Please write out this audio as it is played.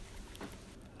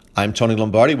I'm Tony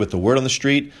Lombardi with the Word on the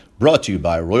Street, brought to you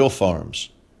by Royal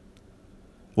Farms.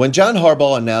 When John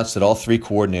Harbaugh announced that all three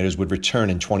coordinators would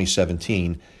return in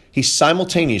 2017, he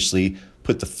simultaneously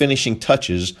put the finishing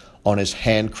touches on his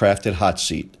handcrafted hot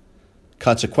seat.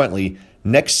 Consequently,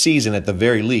 next season at the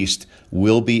very least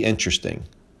will be interesting.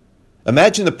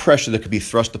 Imagine the pressure that could be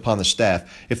thrust upon the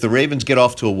staff if the Ravens get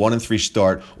off to a 1-3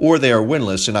 start or they are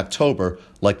winless in October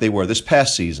like they were this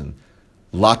past season.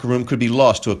 The locker room could be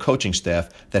lost to a coaching staff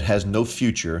that has no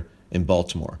future in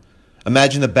Baltimore.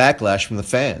 Imagine the backlash from the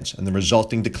fans and the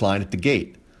resulting decline at the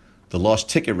gate, the lost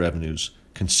ticket revenues,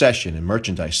 concession and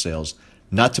merchandise sales,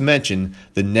 not to mention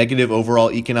the negative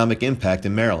overall economic impact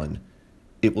in Maryland.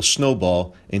 It will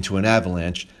snowball into an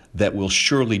avalanche that will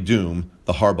surely doom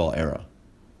the Harbaugh era.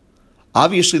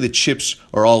 Obviously, the chips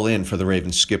are all in for the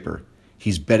Ravens skipper.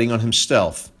 He's betting on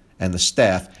himself and the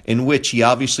staff, in which he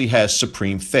obviously has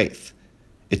supreme faith.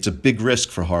 It's a big risk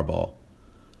for Harbaugh.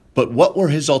 But what were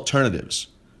his alternatives?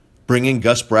 Bring in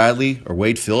Gus Bradley or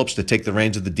Wade Phillips to take the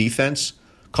reins of the defense?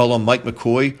 Call on Mike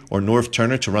McCoy or Norv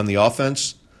Turner to run the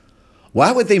offense?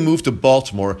 Why would they move to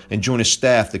Baltimore and join a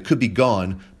staff that could be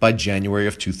gone by January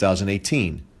of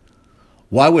 2018?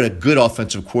 Why would a good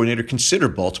offensive coordinator consider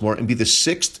Baltimore and be the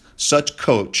sixth such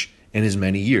coach in his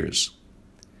many years?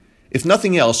 If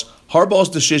nothing else, Harbaugh's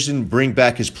decision to bring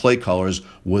back his play callers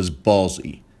was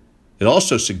ballsy. It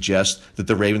also suggests that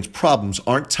the Ravens' problems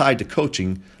aren't tied to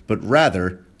coaching, but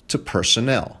rather to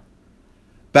personnel.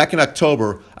 Back in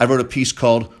October, I wrote a piece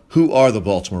called "Who Are the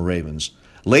Baltimore Ravens?"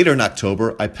 Later in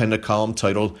October, I penned a column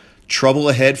titled "Trouble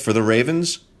Ahead for the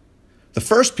Ravens?" The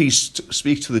first piece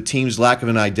speaks to the team's lack of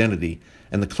an identity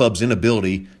and the club's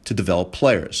inability to develop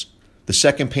players. The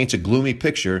second paints a gloomy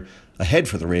picture ahead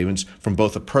for the Ravens from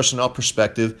both a personnel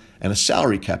perspective and a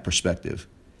salary cap perspective.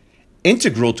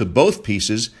 Integral to both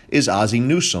pieces is Ozzie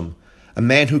Newsome, a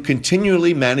man who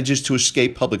continually manages to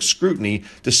escape public scrutiny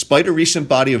despite a recent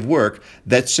body of work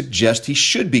that suggests he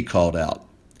should be called out.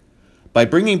 By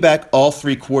bringing back all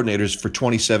three coordinators for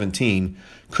 2017,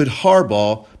 could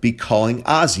Harbaugh be calling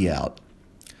Ozzie out?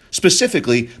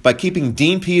 Specifically, by keeping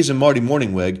Dean Pease and Marty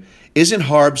Mornhinweg, isn't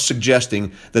Harb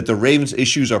suggesting that the Ravens'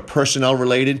 issues are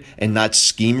personnel-related and not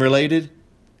scheme-related?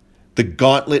 The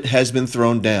gauntlet has been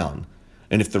thrown down.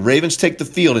 And if the Ravens take the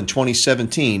field in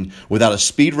 2017 without a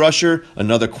speed rusher,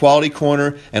 another quality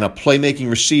corner, and a playmaking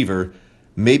receiver,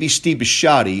 maybe Steve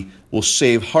Bisciotti will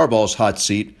save Harbaugh's hot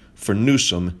seat for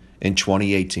Newsome in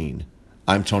 2018.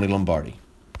 I'm Tony Lombardi.